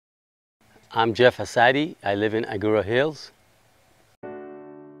I'm Jeff Hasadi. I live in Agoura Hills.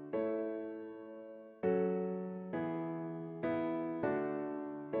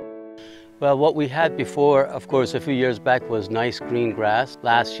 Well, what we had before, of course, a few years back was nice green grass.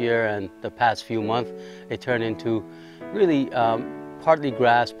 Last year and the past few months, it turned into really partly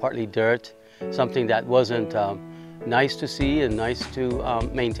grass, partly dirt, something that wasn't nice to see and nice to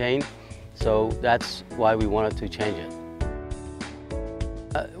maintain. So that's why we wanted to change it.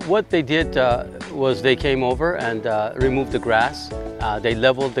 What they did was they came over and removed the grass. They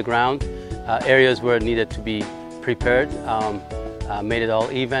leveled the ground, areas where it needed to be prepared, made it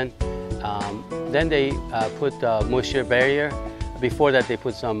all even. Then they put the moisture barrier. Before that they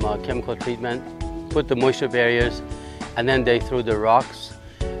put some chemical treatment, put the moisture barriers, and then they threw the rocks.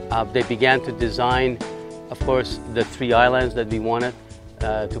 They began to design, of course, the 3 islands that we wanted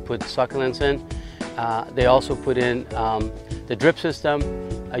to put succulents in. They also put in the drip system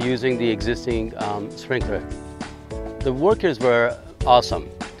using the existing sprinkler. The workers were awesome.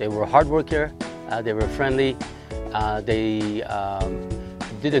 They were hard workers, they were friendly, they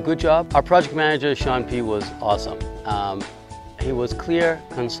did a good job. Our project manager, Sean P., was awesome. He was clear,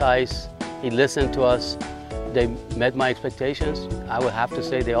 concise, he listened to us. They met my expectations. I would have to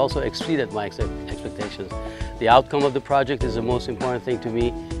say they also exceeded my expectations. The outcome of the project is the most important thing to me,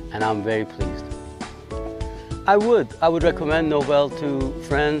 and I'm very pleased. I would recommend Nobel to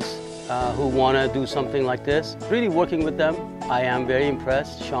friends who want to do something like this. Really working with them, I am very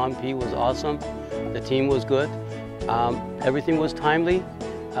impressed. Sean P. was awesome. The team was good. Everything was timely,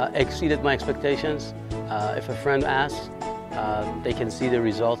 exceeded my expectations. If a friend asks, they can see the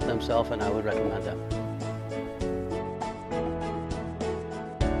results themselves, and I would recommend them.